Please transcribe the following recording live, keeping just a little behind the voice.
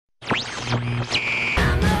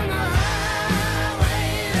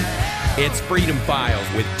It's Freedom Files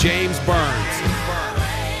with James Burns.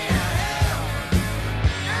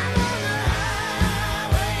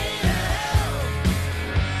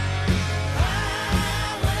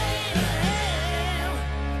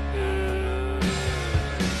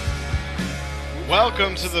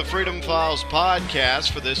 Welcome to the Freedom Files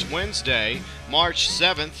podcast for this Wednesday, March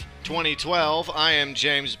 7th, 2012. I am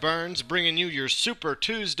James Burns, bringing you your Super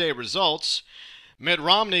Tuesday results. Mitt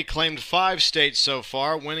Romney claimed 5 states so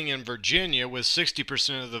far, winning in Virginia with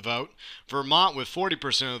 60% of the vote, Vermont with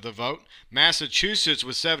 40% of the vote, Massachusetts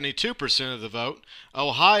with 72% of the vote,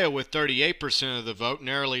 Ohio with 38% of the vote,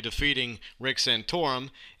 narrowly defeating Rick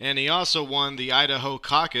Santorum, and he also won the Idaho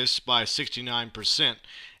caucus by 69%.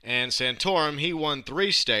 And Santorum, he won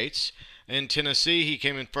 3 states. In Tennessee, he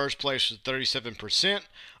came in first place with 37%,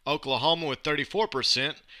 Oklahoma with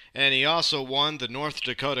 34%, and he also won the North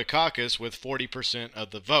Dakota caucus with 40% of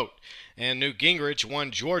the vote. And Newt Gingrich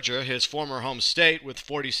won Georgia, his former home state, with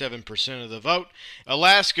 47% of the vote.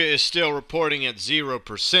 Alaska is still reporting at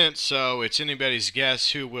 0%, so it's anybody's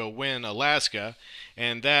guess who will win Alaska.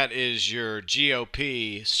 And that is your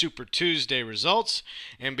GOP Super Tuesday results.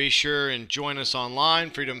 And be sure and join us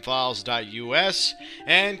online, freedomfiles.us,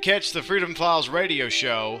 and catch the Freedom Files radio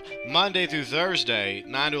show Monday through Thursday,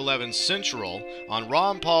 9 to 11 Central on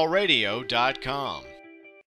ronpaulradio.com.